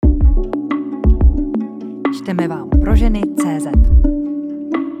Čteme vám pro ženy.cz.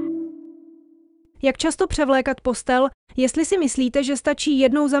 Jak často převlékat postel, jestli si myslíte, že stačí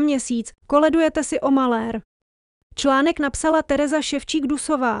jednou za měsíc, koledujete si o malér. Článek napsala Tereza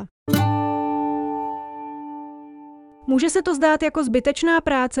Ševčík-Dusová. Může se to zdát jako zbytečná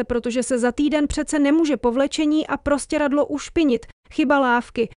práce, protože se za týden přece nemůže povlečení a prostěradlo ušpinit, chyba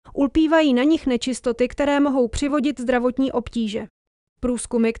lávky, ulpívají na nich nečistoty, které mohou přivodit zdravotní obtíže.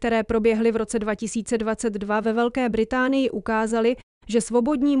 Průzkumy, které proběhly v roce 2022 ve Velké Británii, ukázaly, že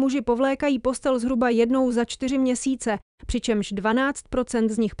svobodní muži povlékají postel zhruba jednou za 4 měsíce, přičemž 12%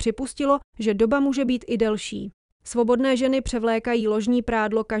 z nich připustilo, že doba může být i delší. Svobodné ženy převlékají ložní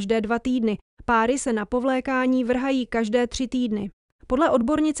prádlo každé 2 týdny, páry se na povlékání vrhají každé 3 týdny. Podle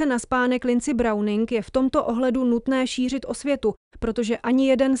odbornice na spánek Lindsay Browning je v tomto ohledu nutné šířit osvětu, protože ani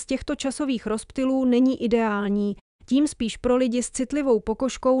jeden z těchto časových rozptylů není ideální, tím spíš pro lidi s citlivou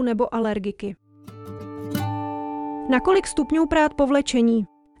pokožkou nebo alergiky. Na kolik stupňů prát povlečení?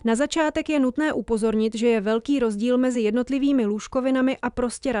 Na začátek je nutné upozornit, že je velký rozdíl mezi jednotlivými lůžkovinami a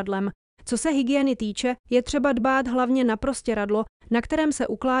prostěradlem. Co se hygieny týče, je třeba dbát hlavně na prostěradlo, na kterém se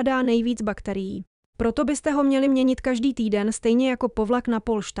ukládá nejvíc bakterií. Proto byste ho měli měnit každý týden, stejně jako povlak na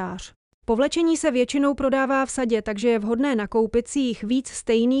polštář. Povlečení se většinou prodává v sadě, takže je vhodné nakoupit si jich víc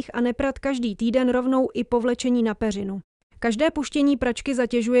stejných a neprat každý týden rovnou i povlečení na peřinu. Každé puštění pračky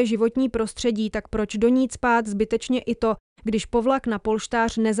zatěžuje životní prostředí, tak proč do ní cpát zbytečně i to, když povlak na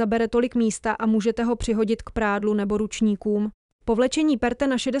polštář nezabere tolik místa a můžete ho přihodit k prádlu nebo ručníkům. Povlečení perte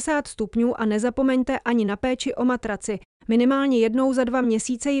na 60 stupňů a nezapomeňte ani na péči o matraci. Minimálně jednou za 2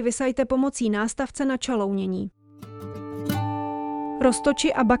 měsíce ji vysajte pomocí nástavce na čalounění.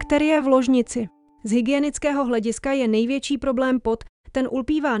 Roztoči a bakterie v ložnici. Z hygienického hlediska je největší problém pot, ten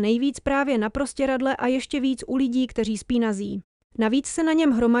ulpívá nejvíc právě na prostěradle a ještě víc u lidí, kteří spí nazí. Navíc se na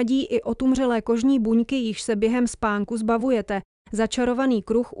něm hromadí i otumřelé kožní buňky, již se během spánku zbavujete. Začarovaný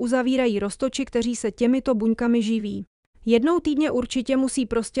kruh uzavírají roztoči, kteří se těmito buňkami živí. Jednou týdně určitě musí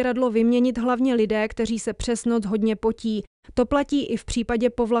prostěradlo vyměnit hlavně lidé, kteří se přes noc hodně potí. To platí i v případě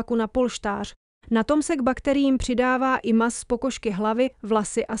povlaku na polštář. Na tom se k bakteriím přidává i maz z pokožky hlavy,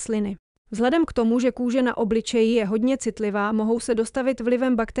 vlasy a sliny. Vzhledem k tomu, že kůže na obličeji je hodně citlivá, mohou se dostavit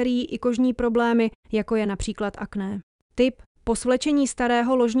vlivem bakterií i kožní problémy, jako je například akné. Tip: po svlečení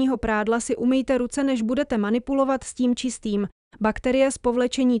starého ložního prádla si umyjte ruce, než budete manipulovat s tím čistým. Bakterie z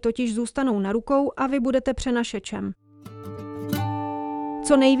povlečení totiž zůstanou na rukou a vy budete přenašečem.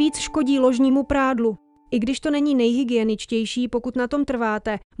 Co nejvíc škodí ložnímu prádlu? I když to není nejhygieničtější, pokud na tom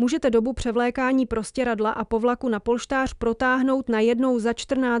trváte, můžete dobu převlékání prostěradla a povlaku na polštář protáhnout na jednou za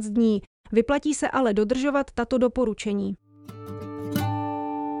 14 dní. Vyplatí se ale dodržovat tato doporučení.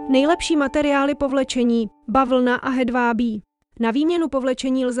 Nejlepší materiály povlečení: bavlna a hedvábí. Na výměnu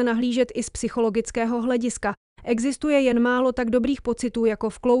povlečení lze nahlížet i z psychologického hlediska. Existuje jen málo tak dobrých pocitů, jako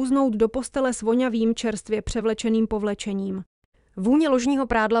vklouznout do postele s voňavým čerstvě převlečeným povlečením. Vůně ložního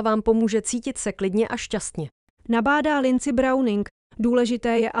prádla vám pomůže cítit se klidně a šťastně. Nabádá Lindsay Browning.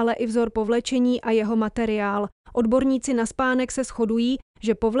 Důležité je ale i vzor povlečení a jeho materiál. Odborníci na spánek se shodují,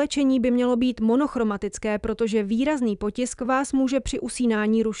 že povlečení by mělo být monochromatické, protože výrazný potisk vás může při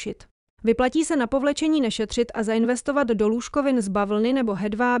usínání rušit. Vyplatí se na povlečení nešetřit a zainvestovat do lůžkovin z bavlny nebo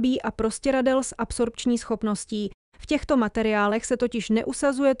hedvábí a prostěradel s absorpční schopností. V těchto materiálech se totiž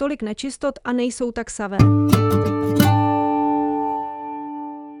neusazuje tolik nečistot a nejsou tak savé.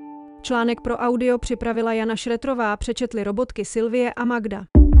 Článek pro audio připravila Jana Šretrová, přečetly robotky Sylvie a Magda.